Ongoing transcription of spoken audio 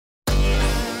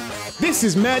This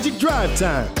is Magic Drive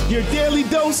Time, your daily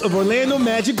dose of Orlando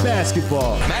Magic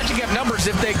basketball. Magic have numbers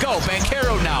if they go.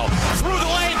 Banchero now through the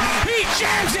lane. He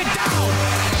jams it down.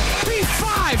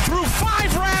 P5 through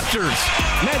 5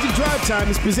 Raptors. Magic Drive Time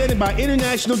is presented by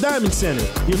International Diamond Center,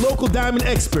 your local diamond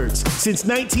experts since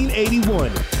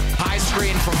 1981. High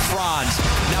screen from Franz.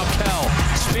 Now Kell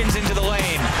spins into the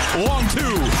lane. Long 2.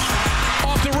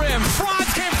 Off the rim.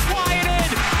 Franz can fly it in.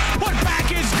 Put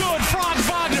back is good. Franz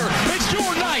Wagner. It's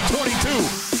your night, 22.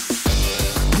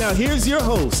 Now here's your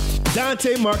host,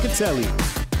 Dante Marchitelli.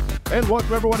 And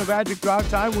welcome everyone to Magic Drive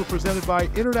Time. We're presented by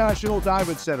International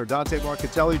Diamond Center. Dante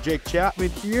Marchitelli, Jake Chapman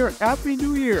here. Happy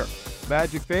New Year,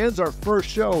 Magic fans. Our first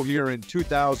show here in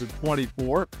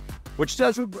 2024, which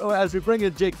says as we bring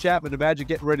in Jake Chapman to Magic,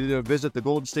 getting ready to visit the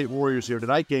Golden State Warriors here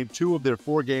tonight. Game 2 of their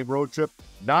 4-game road trip.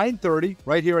 9:30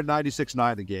 right here at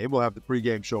 96.9 The Game. We'll have the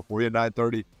pregame show for you at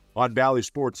 9:30 on Valley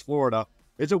Sports, Florida.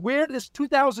 It's a weird, it's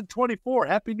 2024.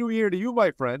 Happy New Year to you, my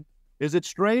friend. Is it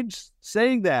strange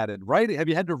saying that and writing? Have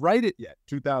you had to write it yet?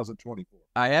 2024.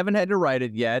 I haven't had to write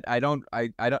it yet. I don't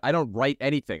write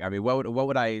anything. I mean, what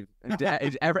would I?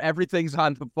 Everything's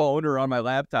on the phone or on my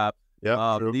laptop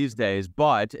these days.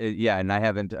 But yeah, and I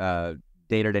haven't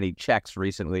dated any checks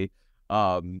recently.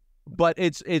 But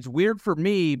it's weird for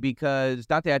me because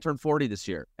Dante, I turned 40 this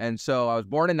year, and so I was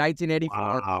born in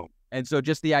 1984. Wow. And so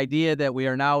just the idea that we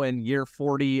are now in year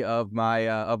 40 of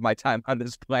my time on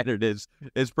this planet is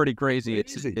pretty crazy.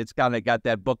 It's kind of got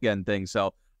that bookend thing.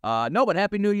 So no, but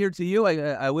Happy New Year to you.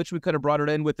 I wish we could have brought it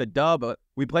in with a dub.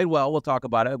 We played well. We'll talk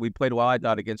about it. We played well, I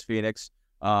thought, against Phoenix.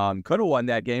 Could have won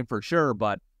that game for sure,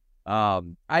 but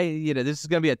this is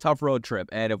going to be a tough road trip.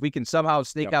 And if we can somehow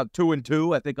sneak out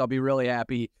 2-2, I think I'll be really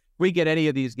happy. If we get any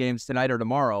of these games tonight or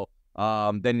tomorrow,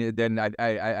 then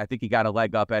I think you got a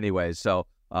leg up anyways. So.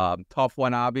 Tough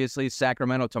one, obviously.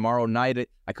 Sacramento tomorrow night.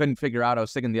 I couldn't figure out. I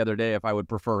was thinking the other day if I would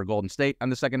prefer Golden State on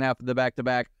the second half of the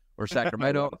back-to-back or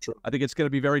Sacramento. I think it's going to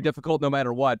be very difficult no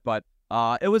matter what. But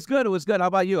it was good. It was good. How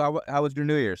about you? How was your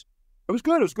New Year's? It was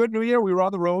good. It was good New Year. We were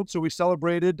on the road, so we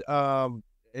celebrated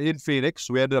in Phoenix.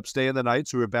 We ended up staying the night,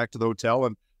 so we went back to the hotel.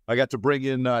 And I got to bring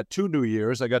in 2 New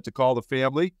Years. I got to call the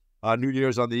family New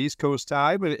Year's on the East Coast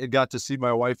time and got to see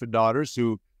my wife and daughters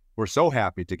who were so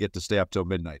happy to get to stay up till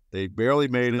midnight. They barely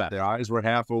made it. Their eyes were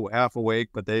half awake,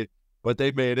 but they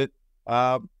made it.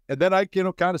 And then I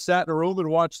kind of sat in a room and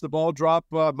watched the ball drop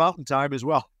Mountain Time as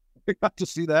well. I got to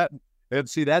see that and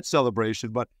see that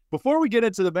celebration. But before we get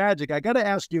into the Magic, I got to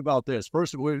ask you about this.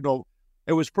 First of all,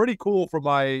 it was pretty cool for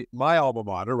my alma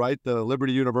mater, right, the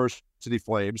Liberty University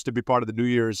Flames, to be part of the New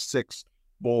Year's 6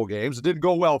 bowl games. It didn't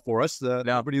go well for us.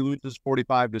 Liberty loses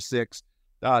 45-6.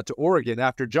 To Oregon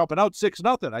after jumping out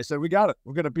 6-0. I said, we got it.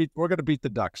 We're gonna beat the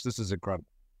Ducks. This is incredible,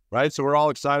 right? So we're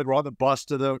all excited. We're on the bus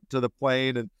to the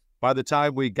plane, and by the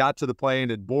time we got to the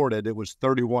plane and boarded, it was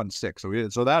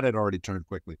 31-6. So that had already turned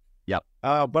quickly. Yep.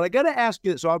 But I got to ask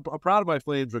you. So I'm proud of my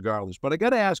Flames regardless. But I got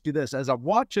to ask you this: as I'm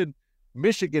watching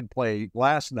Michigan play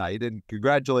last night, and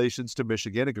congratulations to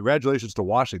Michigan and congratulations to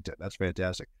Washington. That's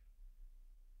fantastic.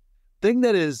 Thing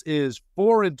that is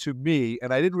foreign to me,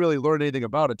 and I didn't really learn anything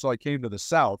about it until I came to the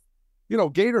South.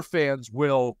 Gator fans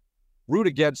will root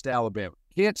against Alabama.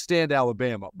 Can't stand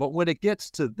Alabama. But when it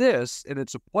gets to this, and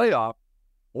it's a playoff,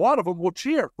 a lot of them will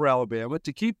cheer for Alabama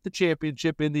to keep the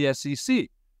championship in the SEC.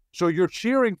 So you're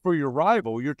cheering for your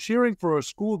rival. You're cheering for a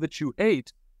school that you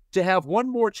hate to have one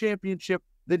more championship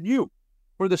than you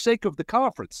for the sake of the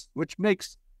conference, which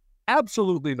makes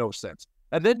absolutely no sense.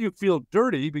 And then you feel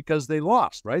dirty because they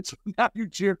lost, right? So now you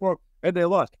cheer for them, and they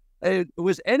lost.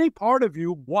 Was any part of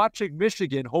you watching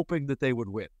Michigan hoping that they would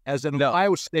win as an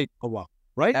Ohio State alum,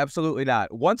 right? Absolutely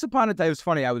not. Once upon a time, it was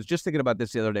funny. I was just thinking about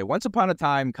this the other day. Once upon a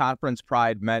time, conference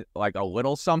pride meant like a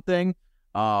little something.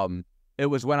 It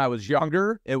was when I was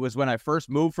younger. It was when I first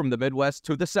moved from the Midwest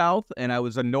to the South, and I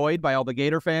was annoyed by all the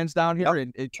Gator fans down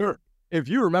here. Sure. If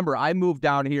you remember, I moved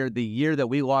down here the year that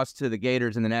we lost to the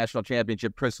Gators in the national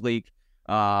championship, Chris Leak.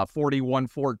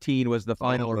 41-14 was the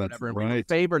final or whatever. Right.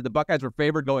 The Buckeyes were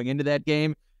favored going into that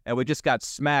game, and we just got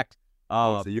smacked.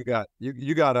 So you got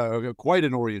quite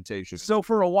an orientation. So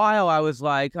for a while, I was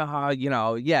like,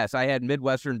 yes, I had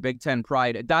Midwestern Big Ten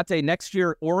pride. Dante, next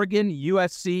year, Oregon,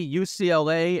 USC,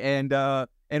 UCLA,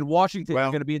 and Washington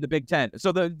are going to be in the Big Ten.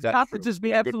 So the conferences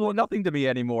mean absolutely nothing to me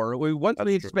anymore. Once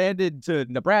we expanded to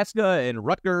Nebraska and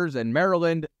Rutgers and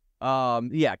Maryland,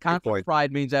 conference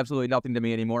pride means absolutely nothing to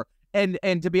me anymore.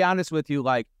 And to be honest with you,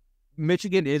 like,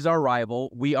 Michigan is our rival.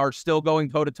 We are still going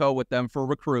toe-to-toe with them for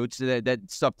recruits. That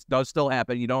stuff does still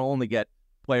happen. You don't only get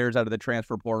players out of the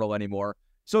transfer portal anymore.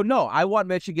 So no, I want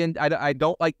Michigan. I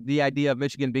don't like the idea of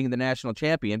Michigan being the national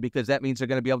champion because that means they're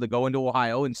going to be able to go into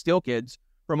Ohio and steal kids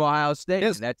from Ohio State.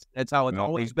 Yes. And that's how it's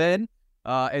always been.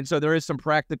 And so there is some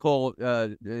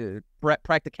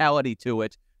practicality to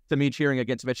it. To me, cheering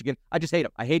against Michigan, I just hate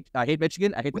them. I hate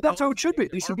Michigan. I hate. But that's how it should be.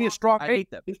 They should be a strong. I hate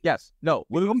them. Yes. No.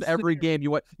 Lose every game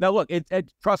you want. Now look,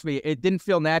 trust me, it didn't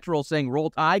feel natural saying Roll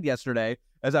Tide yesterday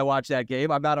as I watched that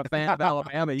game. I'm not a fan of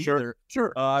Alabama either.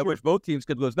 Sure. I wish both teams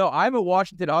could lose. No, I'm a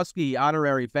Washington Husky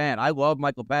honorary fan. I love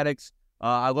Michael Penix.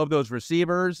 I love those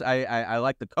receivers. I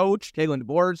like the coach, Kalen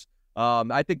DeBoers.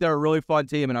 I think they're a really fun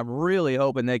team, and I'm really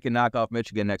hoping they can knock off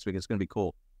Michigan next week. It's going to be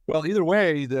cool. Well, either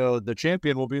way, the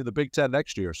champion will be in the Big Ten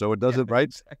next year, so it doesn't,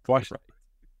 right? Twice,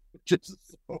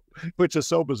 which is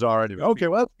so bizarre anyway. Okay,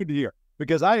 well, that's good to hear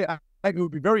because I it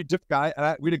would be very difficult.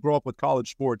 We didn't grow up with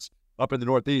college sports up in the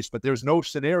Northeast, but there's no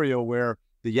scenario where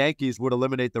the Yankees would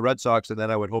eliminate the Red Sox, and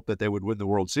then I would hope that they would win the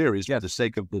World Series for the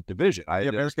sake of the division. The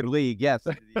American League, yes.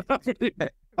 Keep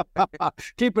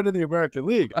it in the American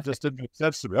League. It just didn't make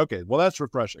sense to me. Okay, well, that's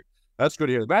refreshing. That's good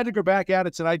to hear. The Magic are back at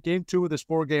it tonight. Game 2 of this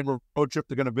 4-game road trip.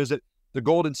 They're going to visit the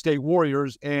Golden State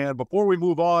Warriors. And before we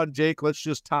move on, Jake, let's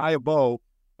just tie a bow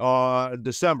on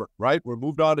December, right? We're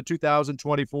moved on to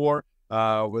 2024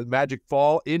 with Magic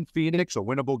fall in Phoenix, a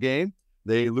winnable game.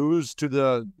 They lose to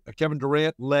the Kevin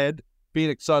Durant-led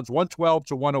Phoenix Suns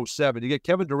 112-107. You get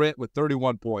Kevin Durant with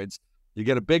 31 points. You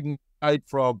get a big night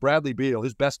from Bradley Beal.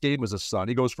 His best game as a Sun.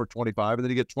 He goes for 25, and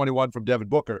then you get 21 from Devin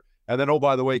Booker. And then, oh,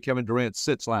 by the way, Kevin Durant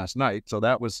sits last night. So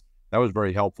that was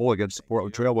very helpful against the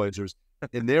Portland Trailblazers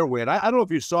in their win. I don't know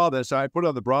if you saw this. I put it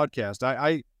on the broadcast.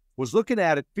 I was looking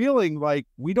at it feeling like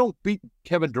we don't beat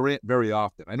Kevin Durant very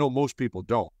often. I know most people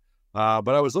don't. But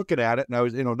I was looking at it, and I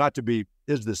was, not to be,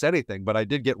 is this anything? But I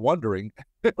did get wondering,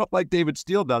 like David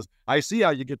Steele does. I see how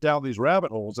you get down these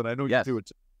rabbit holes, and I know you do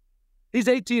it. He's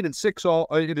 18-6 all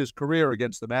in his career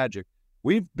against the Magic.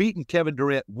 We've beaten Kevin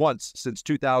Durant once since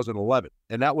 2011,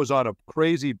 and that was on a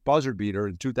crazy buzzer beater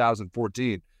in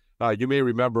 2014. You may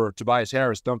remember Tobias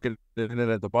Harris dunking it in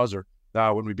at the buzzer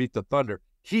when we beat the Thunder.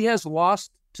 He has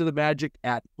lost to the Magic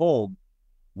at home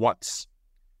once,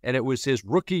 and it was his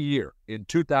rookie year in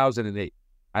 2008.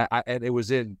 And it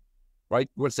was in, right,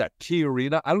 what's that, Key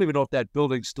Arena? I don't even know if that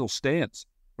building still stands.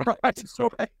 Right? So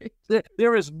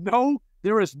there is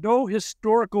no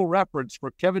historical reference for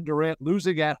Kevin Durant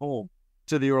losing at home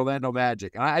to the Orlando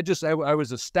Magic. I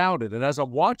was astounded. And as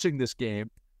I'm watching this game,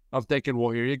 I'm thinking,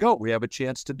 well, here you go. We have a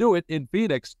chance to do it in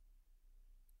Phoenix.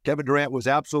 Kevin Durant was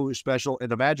absolutely special.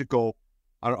 And the Magic go,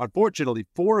 unfortunately,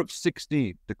 4 of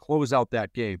 16 to close out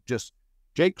that game. Just,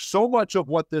 Jake, so much of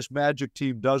what this Magic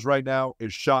team does right now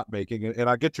is shot making. And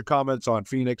I'll get your comments on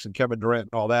Phoenix and Kevin Durant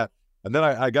and all that. And then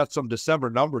I got some December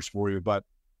numbers for you. But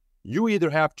you either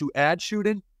have to add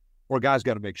shooting or guys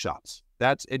got to make shots.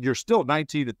 And you're still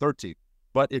 19-13.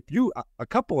 But if you, a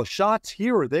couple of shots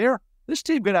here or there, this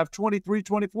team could have 23,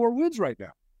 24 wins right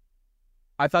now.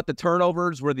 I thought the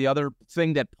turnovers were the other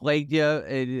thing that plagued you.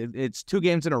 It's 2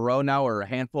 games in a row now, or a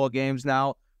handful of games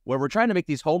now, where we're trying to make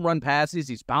these home run passes,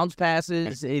 these bounce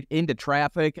passes into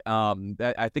traffic.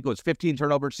 I think it was 15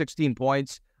 turnovers, 16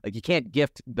 points. Like, you can't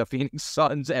gift the Phoenix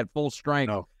Suns at full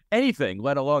strength anything,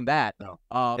 let alone that. No.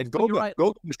 And Goga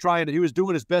was trying to, he was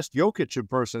doing his best Jokic in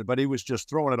person, but he was just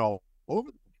throwing it all over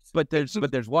the place. But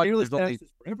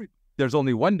there's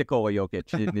only one Nikola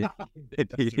Jokic, and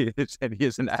he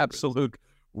is an absolute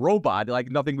robot, like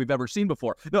nothing we've ever seen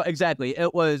before. No, exactly.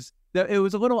 It was a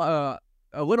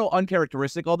little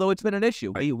uncharacteristic, although it's been an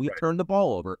issue. We turned the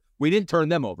ball over. We didn't turn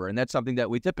them over, and that's something that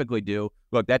we typically do.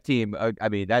 Look, that team.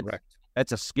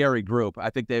 That's a scary group. I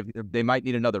think they might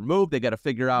need another move. They got to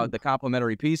figure out the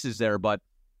complementary pieces there, but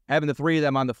having the 3 of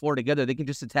them on the floor together, they can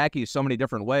just attack you so many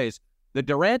different ways. The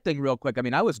Durant thing, real quick. I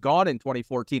mean, I was gone in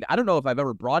 2014. I don't know if I've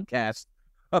ever broadcast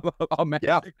a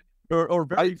Magic or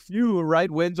very few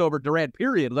wins over Durant,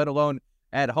 period, let alone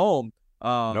at home.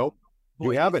 Nope, you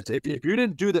haven't. If you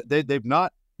didn't do that, they've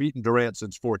not beaten Durant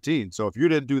since 14. So if you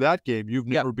didn't do that game, you've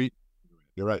never beaten.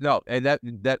 You're right. No, and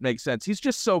that makes sense. He's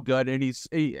just so good, and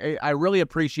I really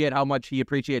appreciate how much he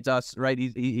appreciates us. Right?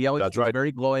 He always speaks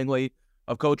very glowingly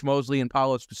of Coach Mosley and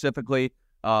Paolo specifically.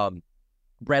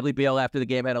 Bradley Beal after the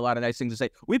game had a lot of nice things to say.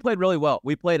 We played really well.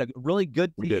 We played a really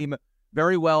good team,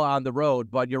 very well on the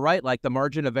road. But you're right, like the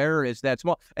margin of error is that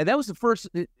small. And that was the first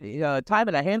time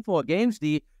in a handful of games,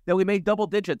 that we made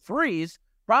double-digit threes.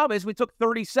 Problem is we took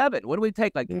 37. What do we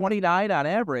take, like 29 on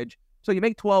average? So you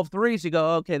make 12 threes, you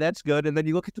go, okay, that's good. And then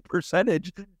you look at the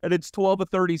percentage, and it's 12 of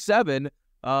 37.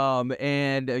 And, for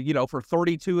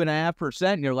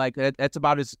 32.5%, you're like, that's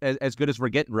about as good as we're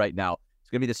getting right now.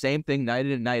 Going to be the same thing night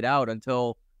in and night out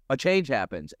until a change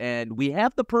happens. And we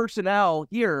have the personnel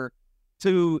here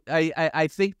to, I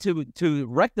think, to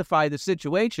rectify the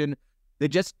situation. They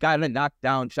just got to knock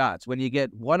down shots. When you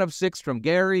get 1 of 6 from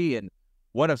Gary and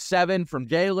 1 of 7 from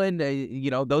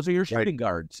Jalen, those are your shooting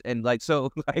guards. And that's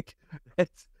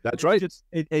right.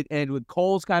 And with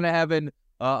Cole's kind of having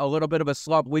a little bit of a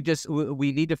slump, we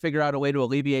need to figure out a way to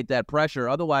alleviate that pressure.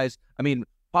 Otherwise, I mean,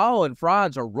 Paul and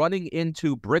Franz are running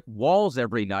into brick walls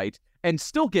every night and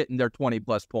still getting their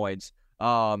 20-plus points.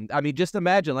 I mean, just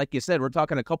imagine, like you said, we're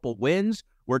talking a couple wins.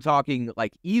 We're talking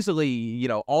like easily,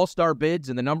 all-star bids,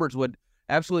 and the numbers would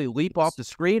absolutely leap off the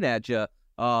screen at you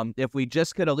if we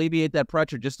just could alleviate that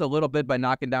pressure just a little bit by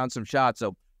knocking down some shots.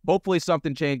 So hopefully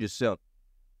something changes soon.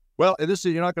 Well, and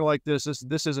you're not going to like this.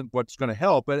 This isn't what's going to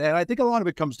help. And I think a lot of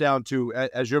it comes down to,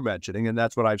 as you're mentioning, and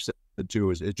that's what I've said too,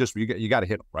 is it's just you got to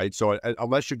hit them, right? So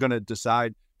unless you're going to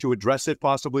decide to address it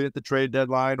possibly at the trade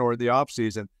deadline or the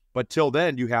offseason, but till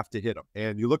then, you have to hit them.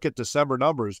 And you look at December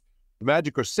numbers, the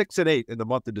Magic are 6-8 in the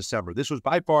month of December. This was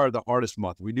by far the hardest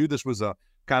month. We knew this was a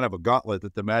kind of a gauntlet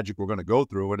that the Magic were going to go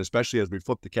through, and especially as we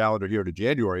flip the calendar here to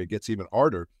January, it gets even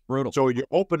harder. Brutal. So you're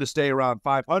open to stay around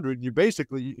 500, and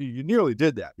you nearly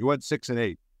did that. You went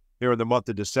 6-8 here in the month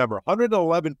of December.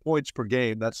 111 points per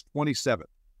game. That's 27th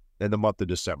in the month of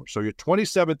December. So you're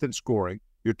 27th in scoring.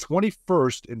 You're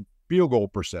 21st in field goal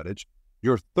percentage.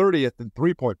 You're 30th in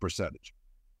three-point percentage.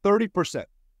 30%.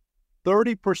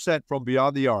 30% from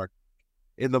beyond the arc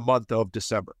in the month of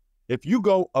December. If you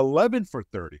go 11 for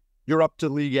 30, you're up to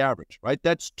league average, right?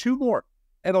 That's 2 more.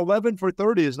 And 11 for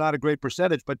 30 is not a great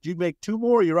percentage, but you make 2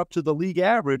 more, you're up to the league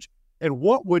average. And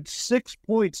what would 6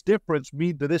 points difference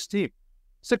mean to this team?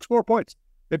 6 more points.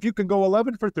 If you can go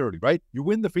 11 for 30, right? You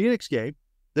win the Phoenix game.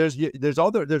 There's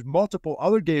multiple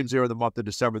other games here in the month of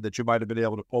December that you might have been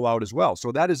able to pull out as well.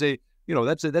 So that is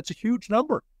that's a huge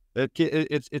number.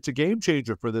 It's a game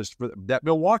changer for that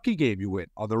Milwaukee game you win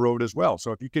on the road as well.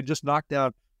 So if you can just knock down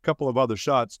a couple of other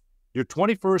shots, you're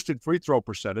 21st in free throw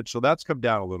percentage, so that's come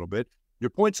down a little bit. Your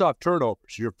points off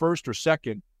turnovers, you're first or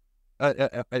second.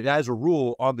 As a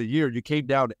rule, on the year, you came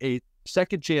down to 8th.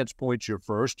 Second chance points, you're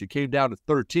first. You came down to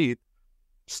 13th.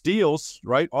 Steals,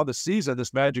 right, on the season,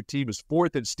 this Magic team is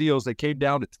 4th in steals. They came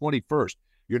down to 21st.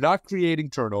 You're not creating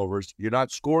turnovers. You're not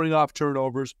scoring off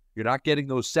turnovers. You're not getting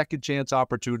those second chance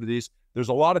opportunities. There's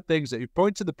a lot of things that you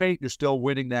point to the paint, you're still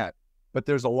winning that. But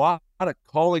there's a lot of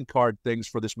calling card things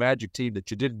for this Magic team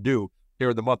that you didn't do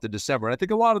here in the month of December. And I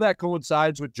think a lot of that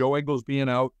coincides with Joe Ingles being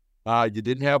out. You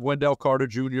didn't have Wendell Carter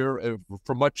Jr.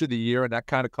 For much of the year, and that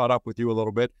kind of caught up with you a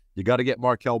little bit. You got to get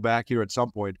Markelle back here at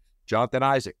some point. Jonathan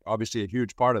Isaac, obviously a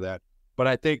huge part of that. But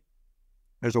I think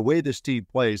there's a way this team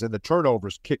plays, and the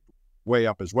turnovers kick way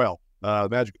up as well.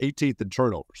 Magic 18th in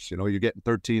turnovers. You're getting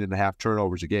 13.5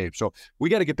 turnovers a game. So we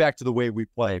got to get back to the way we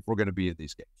play if we're going to be in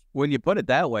these games. When you put it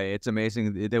that way, it's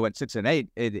amazing they went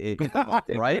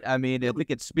 6-8. Right? I mean, I think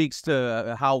it speaks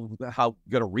to how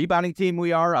good a rebounding team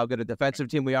we are, how good a defensive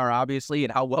team we are, obviously,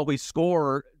 and how well we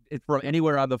score from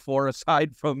anywhere on the floor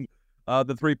aside from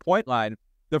the three-point line.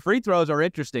 The free throws are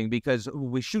interesting because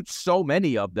we shoot so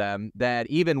many of them that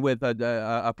even with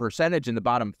a percentage in the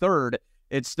bottom third,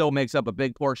 it still makes up a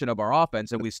big portion of our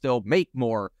offense, and we still make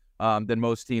more than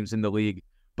most teams in the league.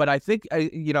 But I think,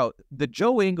 the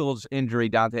Joe Ingles injury,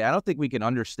 Dante, I don't think we can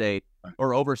understate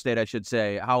or overstate, I should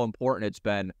say, how important it's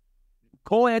been.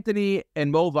 Cole Anthony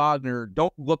and Mo Wagner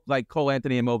don't look like Cole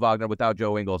Anthony and Mo Wagner without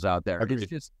Joe Ingles out there. Agreed. It's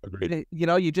just, Agreed.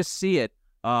 You just see it.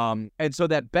 And so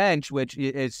that bench, which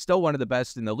is still one of the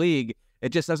best in the league, it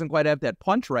just doesn't quite have that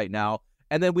punch right now.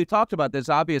 And then we've talked about this,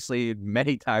 obviously,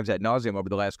 many times ad nauseum over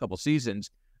the last couple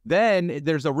seasons. Then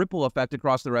there's a ripple effect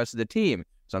across the rest of the team.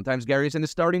 Sometimes Gary's in the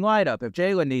starting lineup if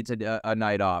Jalen needs a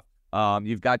night off.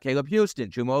 You've got Caleb Houston,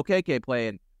 Chuma Okeke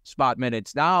playing spot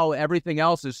minutes. Now everything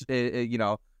else is,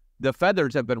 the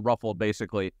feathers have been ruffled,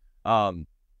 basically.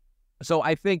 So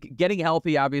I think getting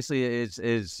healthy, obviously,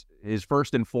 is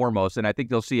first and foremost, and I think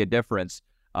they'll see a difference.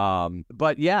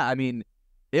 But, yeah, I mean,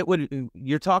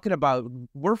 you're talking about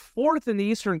we're 4th in the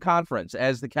Eastern Conference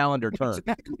as the calendar turns.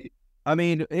 Exactly. I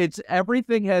mean,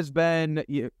 everything has been.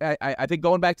 I think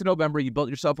going back to November, you built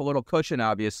yourself a little cushion,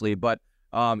 obviously, but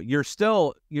you're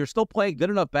still playing good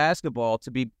enough basketball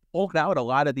to be pulling out a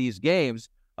lot of these games.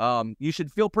 You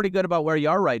should feel pretty good about where you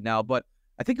are right now. But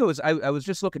I think I was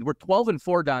just looking. We're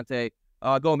 12-4, Dante.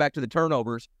 Going back to the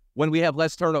turnovers, when we have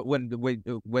less turnover,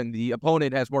 when the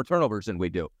opponent has more turnovers than we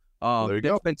do.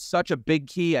 That's been such a big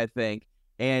key, I think.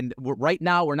 And right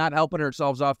now, we're not helping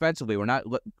ourselves offensively. We're not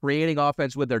creating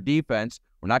offense with our defense.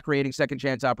 We're not creating second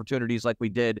chance opportunities like we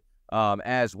did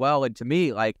as well. And to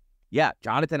me,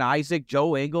 Jonathan Isaac,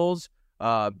 Joe Ingles,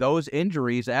 those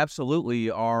injuries absolutely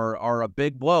are a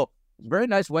big blow. It's very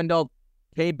nice Wendell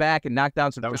came back and knocked down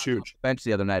some that was huge. Off the bench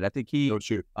the other night. I think he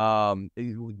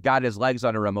got his legs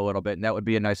under him a little bit, and that would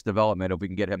be a nice development if we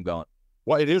can get him going.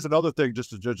 Well, it is another thing,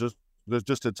 just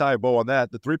to tie a bow on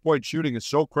that. The three-point shooting is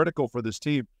so critical for this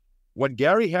team. When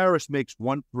Gary Harris makes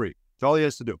 1 3, that's all he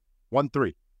has to do. 1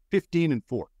 3,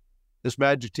 15-4. This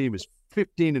Magic team is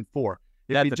 15-4.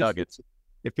 If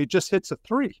he just hits a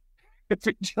 3,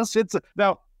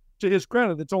 now to his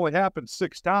credit, it's only happened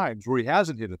 6 times where he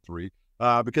hasn't hit a 3.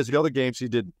 Because the other games he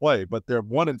didn't play, but they're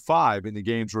 1-5 in the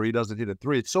games where he doesn't hit a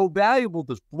 3. It's so valuable,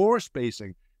 the floor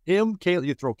spacing. You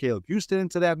throw Caleb Houston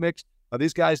into that mix.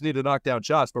 These guys need to knock down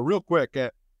shots. But real quick,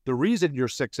 the reason you're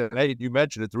 6-8, you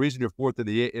mentioned it. The reason you're fourth in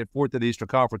the Eastern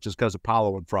Conference is because of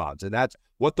Paolo and Franz, and that's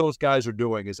what those guys are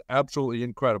doing is absolutely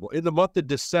incredible. In the month of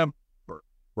December,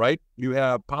 right, you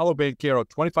have Paolo Banchero,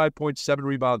 25 points, 7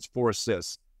 rebounds, 4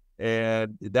 assists,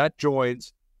 and that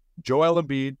joins Joel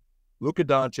Embiid, Luka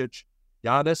Doncic,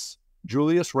 Giannis,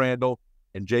 Julius Randle,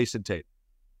 and Jason Tatum.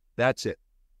 That's it.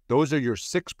 Those are your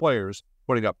 6 players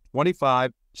putting up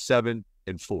 25, 7,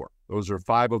 and 4. Those are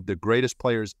 5 of the greatest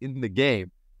players in the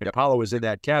game. And Apollo is in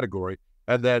that category.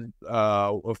 And then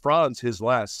Franz, his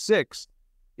last 6,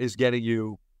 is getting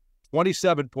you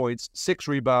 27 points, 6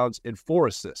 rebounds, and 4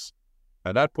 assists.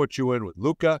 And that puts you in with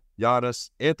Luka, Giannis,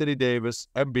 Anthony Davis,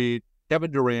 Embiid,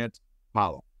 Kevin Durant,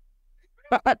 Apollo.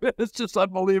 It's just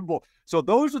unbelievable. So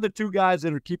those are the 2 guys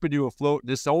that are keeping you afloat.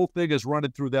 This whole thing is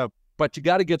running through them. But you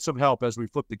got to get some help as we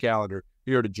flip the calendar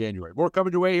here to January. More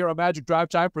coming your way here on Magic Drive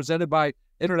Time, presented by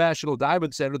International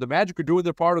Diamond Center. The Magic are doing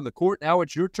their part on the court. Now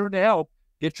it's your turn to help.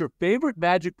 Get your favorite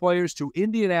Magic players to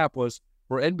Indianapolis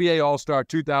for NBA All-Star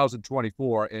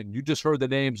 2024. And you just heard the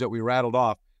names that we rattled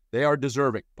off. They are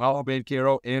deserving. Paolo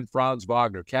Banchero and Franz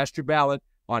Wagner. Cast your ballot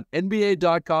on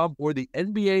NBA.com or the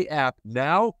NBA app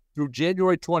now through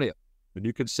January 20th. And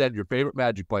you can send your favorite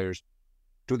Magic players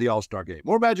to the All-Star game.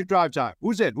 More Magic Drive Time.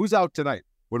 Who's in? Who's out tonight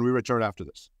when we return after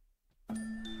this?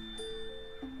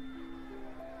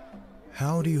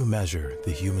 How do you measure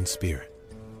the human spirit?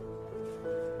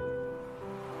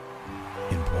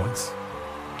 In points?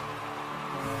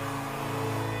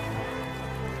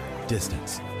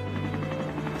 Distance?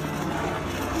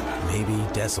 Maybe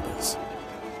decibels?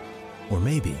 Or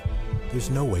maybe there's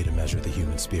no way to measure the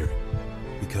human spirit,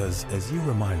 because as you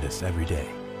remind us every day,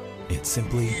 it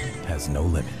simply has no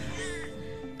limit.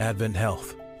 Advent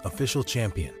Health, official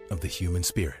champion of the human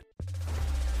spirit.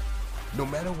 No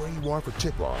matter where you are for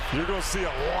tip-off, you're going to see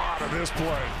a lot of this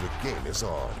play. The game is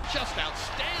on. Just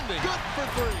outstanding. Good for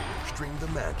 3. Stream the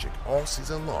Magic all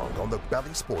season long on the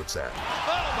Bally Sports app.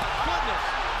 Oh, my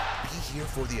goodness. Be here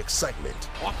for the excitement.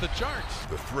 Off the charts.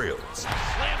 The thrills.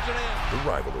 Slams it in. The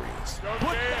rivalries.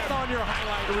 Put that on your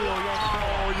highlight reel,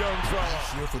 young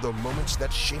fella. Be here for the moments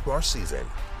that shape our season.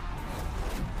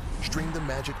 Stream the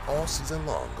Magic all season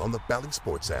long on the Bally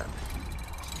Sports app.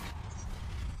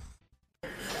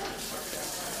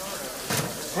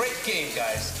 Great game,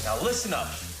 guys. Now listen up.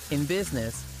 In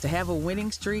business, to have a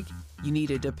winning streak, you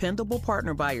need a dependable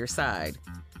partner by your side.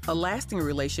 A lasting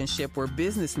relationship where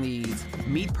business needs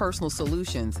meet personal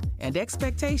solutions and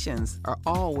expectations are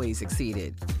always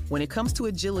exceeded. When it comes to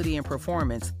agility and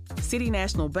performance, City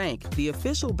National Bank, the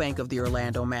official bank of the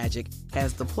Orlando Magic,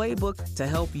 has the playbook to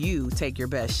help you take your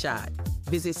best shot.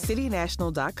 Visit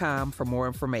citynational.com for more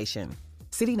information.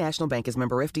 City National Bank is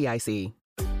member FDIC.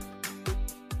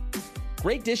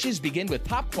 Great dishes begin with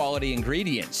top-quality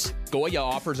ingredients. Goya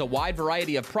offers a wide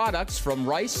variety of products from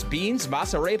rice, beans,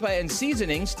 masarepa, and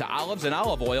seasonings to olives and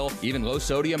olive oil, even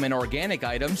low-sodium and organic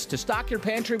items to stock your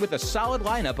pantry with a solid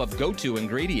lineup of go-to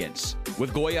ingredients.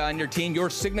 With Goya on your team,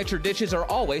 your signature dishes are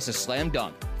always a slam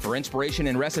dunk. For inspiration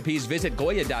and recipes, visit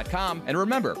Goya.com. And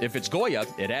remember, if it's Goya,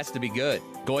 it has to be good.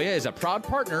 Goya is a proud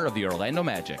partner of the Orlando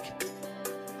Magic.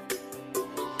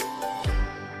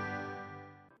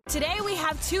 Today we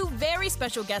have 2 very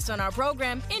special guests on our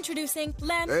program, introducing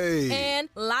Lem and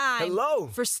Lime. Hello.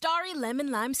 For Starry Lemon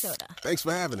Lime Soda. Thanks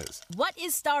for having us. What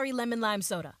is Starry Lemon Lime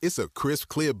Soda? It's a crisp,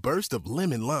 clear burst of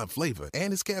lemon lime flavor,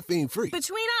 and it's caffeine-free.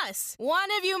 Between us, one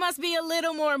of you must be a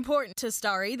little more important to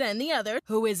Starry than the other.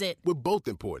 Who is it? We're both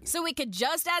important. So it could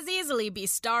just as easily be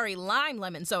Starry Lime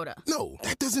Lemon Soda. No,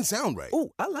 that doesn't sound right.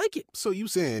 Oh, I like it. So you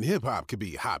saying hip-hop could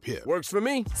be hop-hip? Works for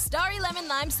me. Starry Lemon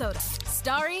Lime Soda.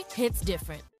 Starry hits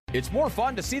different. It's more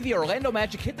fun to see the Orlando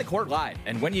Magic hit the court live.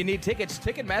 And when you need tickets,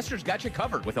 Ticketmaster's got you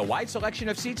covered with a wide selection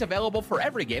of seats available for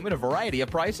every game at a variety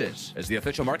of prices. As the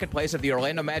official marketplace of the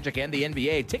Orlando Magic and the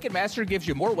NBA, Ticketmaster gives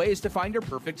you more ways to find your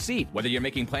perfect seat, whether you're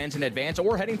making plans in advance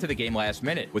or heading to the game last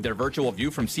minute. With their virtual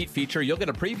view from seat feature, you'll get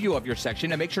a preview of your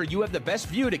section and make sure you have the best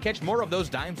view to catch more of those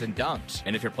dimes and dunks.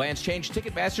 And if your plans change,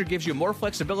 Ticketmaster gives you more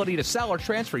flexibility to sell or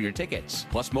transfer your tickets.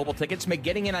 Plus, mobile tickets make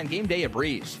getting in on game day a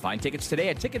breeze. Find tickets today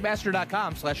at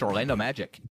Ticketmaster.com/Orlando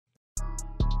Magic.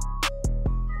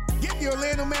 Get the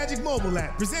Orlando Magic mobile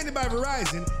app presented by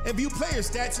Verizon and view player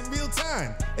stats in real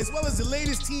time, as well as the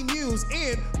latest team news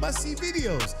and must-see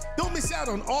videos. Don't miss out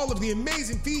on all of the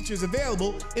amazing features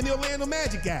available in the Orlando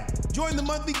Magic app. Join the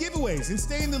monthly giveaways and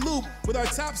stay in the loop with our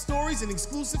top stories and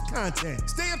exclusive content.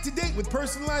 Stay up to date with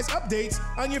personalized updates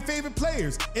on your favorite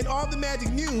players and all the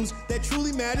Magic news that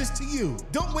truly matters to you.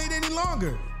 Don't wait any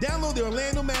longer. Download the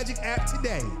Orlando Magic app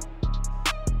today.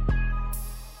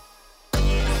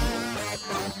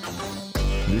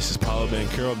 This is Paulo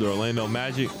Banchero of the Orlando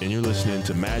Magic, and you're listening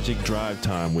to Magic Drive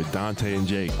Time with Dante and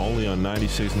Jake, only on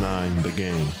 96.9 The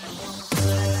Game.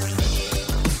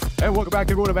 And welcome back,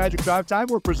 everyone, to Magic Drive Time.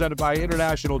 We're presented by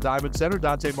International Diamond Center.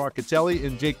 Dante Marcatelli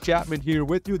and Jake Chapman here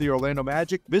with you. The Orlando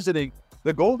Magic visiting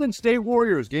the Golden State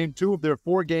Warriors, Game 2 of their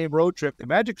 4-game road trip. The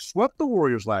Magic swept the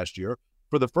Warriors last year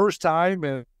for the first time,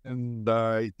 and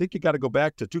I think you got to go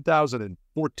back to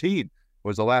 2014.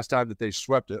 Was the last time that they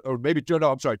swept it, or maybe,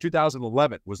 no, I'm sorry,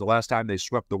 2011 was the last time they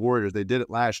swept the Warriors. They did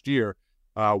it last year,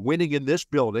 winning in this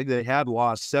building. They had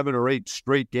lost 7 or 8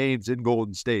 straight games in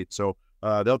Golden State. So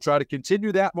they'll try to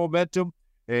continue that momentum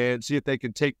and see if they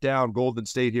can take down Golden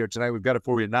State here tonight. We've got it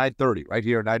for you at 9:30 right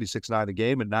here, 96.9 The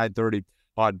Game, and 9:30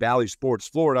 on Bally Sports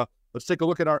Florida. Let's take a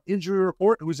look at our injury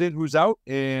report, who's in, who's out,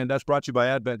 and that's brought to you by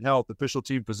Advent Health, official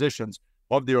team physicians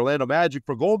of the Orlando Magic.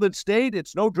 For Golden State,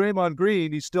 it's no Draymond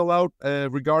Green. He's still out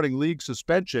regarding league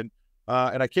suspension.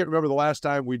 And I can't remember the last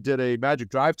time we did a Magic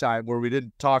Drive Time where we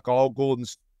didn't talk all Golden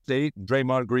State and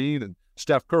Draymond Green and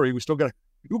Steph Curry. We still got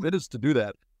a few minutes to do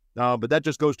that. But that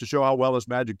just goes to show how well this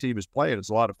Magic team is playing. It's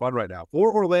a lot of fun right now.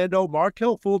 For Orlando,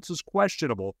 Markelle Fultz is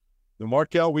questionable. The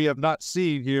Markelle we have not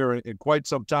seen here in quite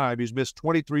some time. He's missed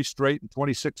 23 straight and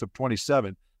 26 of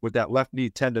 27 with that left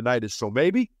knee tendonitis. So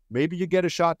maybe you get a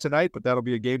shot tonight, but that'll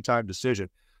be a game-time decision.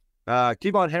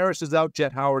 Kevon Harris is out.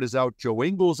 Jet Howard is out. Joe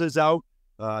Ingles is out.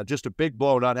 Just a big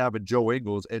blow not having Joe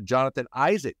Ingles. And Jonathan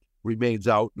Isaac remains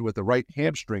out with a right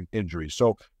hamstring injury.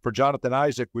 So for Jonathan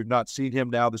Isaac, we've not seen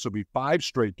him now. This will be 5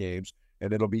 straight games,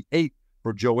 and it'll be 8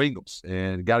 for Joe Ingles.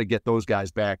 And got to get those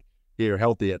guys back here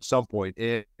healthy at some point.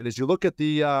 And as you look at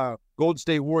the Golden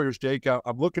State Warriors, Jake,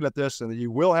 I'm looking at this, and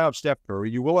you will have Steph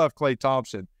Curry. You will have Klay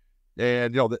Thompson.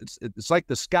 And, it's like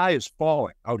the sky is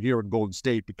falling out here in Golden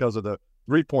State because of the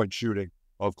three-point shooting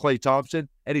of Klay Thompson,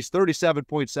 and he's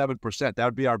 37.7%. That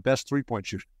would be our best three-point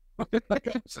shooter.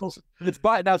 So it's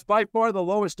by far the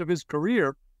lowest of his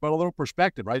career, but a little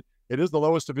perspective, right? It is the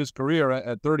lowest of his career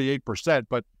at 38%,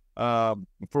 but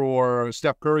for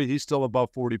Steph Curry, he's still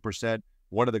above 40%.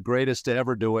 One of the greatest to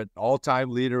ever do it, all-time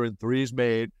leader in threes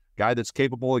made, guy that's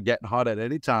capable of getting hot at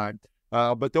any time.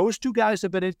 But those two guys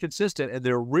have been inconsistent, and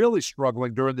they're really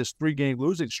struggling during this 3-game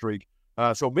losing streak.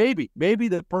 So maybe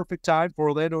the perfect time for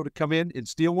Orlando to come in and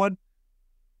steal one,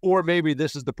 or maybe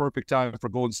this is the perfect time for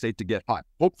Golden State to get hot.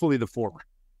 Hopefully the former.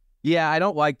 Yeah, I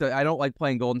don't like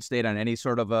playing Golden State on any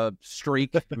sort of a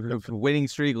streak, winning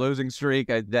streak, losing streak.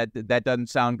 That doesn't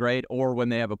sound great. Or when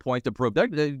they have a point to prove.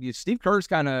 Steve Kerr's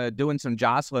kind of doing some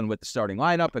jostling with the starting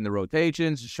lineup and the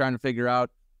rotations, just trying to figure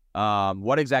out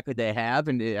what exactly they have,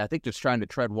 and I think just trying to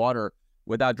tread water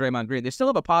without Draymond Green. They still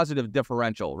have a positive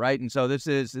differential, right? And so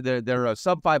they're a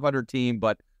sub-500 team,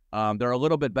 but they're a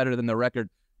little bit better than the record.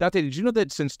 Dante, did you know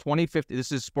that since 2015,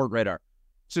 this is Sport Radar,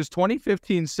 since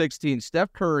 2015-16,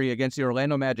 Steph Curry against the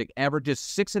Orlando Magic averages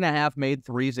 6.5 made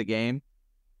threes a game.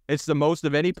 It's the most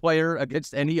of any player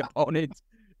against any opponent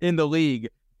in the league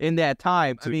in that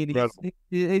time. It's incredible.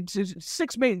 It's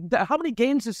 6 made. How many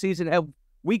games this season have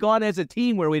we gone as a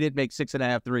team where we didn't make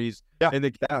 6.5 threes? Yeah,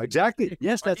 exactly.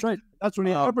 Yes, that's right. That's when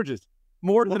he averages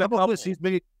more than a couple.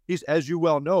 He's, as you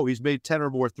well know, he's made 10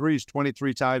 or more threes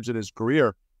 23 times in his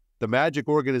career. The Magic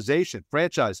organization,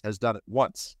 franchise, has done it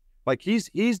once. Like he's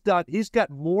got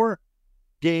more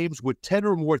games with 10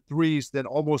 or more threes than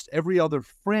almost every other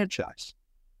franchise.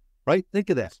 Right?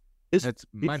 Think of that. That's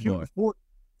mind-blowing.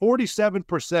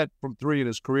 47% from 3 in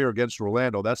his career against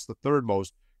Orlando. That's the third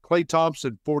most. Klay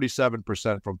Thompson,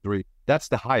 47% from 3. That's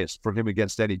the highest from him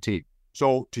against any team.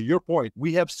 So to your point,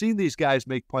 we have seen these guys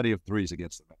make plenty of threes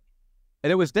against them.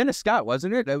 And it was Dennis Scott,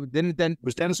 wasn't it? It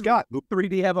was Dennis Scott.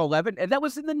 3D have 11, and that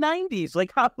was in the 90s.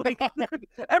 Like, how,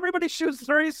 everybody shoots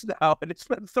threes now, and it's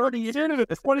been 30 years.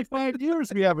 25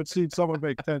 years we haven't seen someone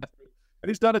make 10. And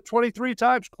he's done it 23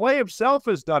 times. Clay himself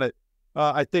has done it,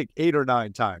 I think, 8 or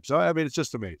 9 times. So, I mean, it's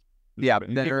just amazing.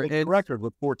 It's record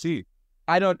with 14.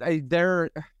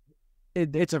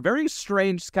 It's a very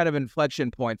strange kind of inflection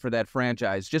point for that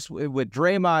franchise. Just with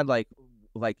Draymond,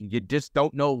 like you just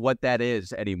don't know what that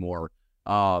is anymore.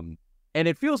 And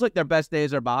it feels like their best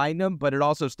days are behind them, but it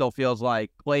also still feels like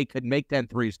Clay could make 10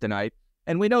 threes tonight.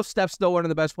 And we know Steph's still one of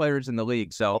the best players in the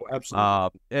league. So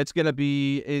absolutely. It's going to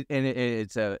be,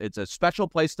 it's a special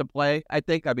place to play, I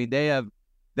think. I mean, they have,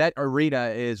 that arena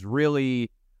is really,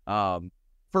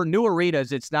 for new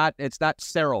arenas, it's not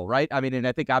sterile, right? I mean, and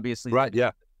I think obviously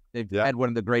they've had one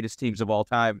of the greatest teams of all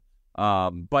time.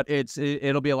 But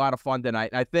it'll be a lot of fun tonight.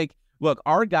 I think, look,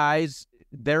 our guys,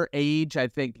 their age, I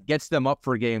think, gets them up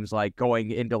for games like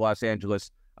going into Los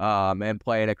Angeles and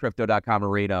playing at Crypto.com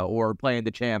Arena or playing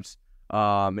the champs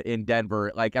in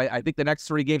Denver. Like, I think the next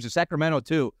 3 games in Sacramento,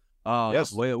 too.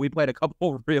 Yes. We played a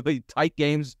couple really tight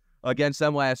games against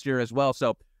them last year as well.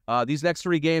 So these next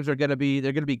 3 games are going to be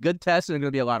good tests, and they're going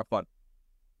to be a lot of fun.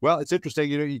 Well, it's interesting.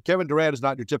 You know, Kevin Durant is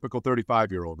not your typical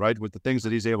 35-year-old, right? With the things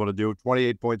that he's able to do,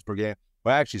 28 points per game.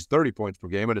 Well, actually, it's 30 points per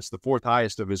game, and it's the 4th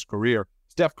highest of his career.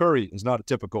 Steph Curry is not a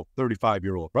typical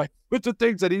 35-year-old, right? With the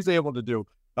things that he's able to do,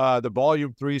 the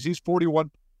volume threes, he's 41%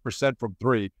 from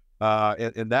 3,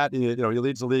 and that, you know, he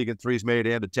leads the league in threes made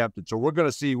and attempted. So we're going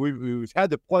to see. We've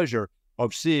had the pleasure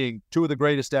of seeing 2 of the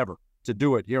greatest ever to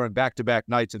do it here on back-to-back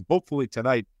nights, and hopefully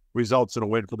tonight results in a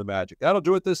win for the Magic. That'll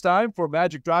do it this time for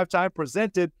Magic Drive Time,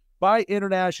 presented by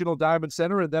International Diamond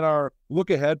Center, and then our look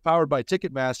ahead powered by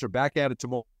Ticketmaster, back at it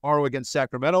tomorrow against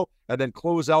Sacramento, and then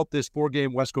close out this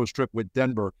 4-game West Coast trip with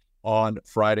Denver on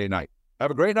Friday night. Have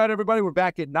a great night, everybody. We're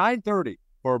back at 9:30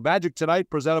 for Magic Tonight,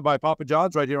 presented by Papa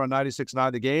John's right here on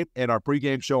 96.9 The Game, and our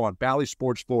pregame show on Bally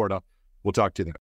Sports Florida. We'll talk to you then.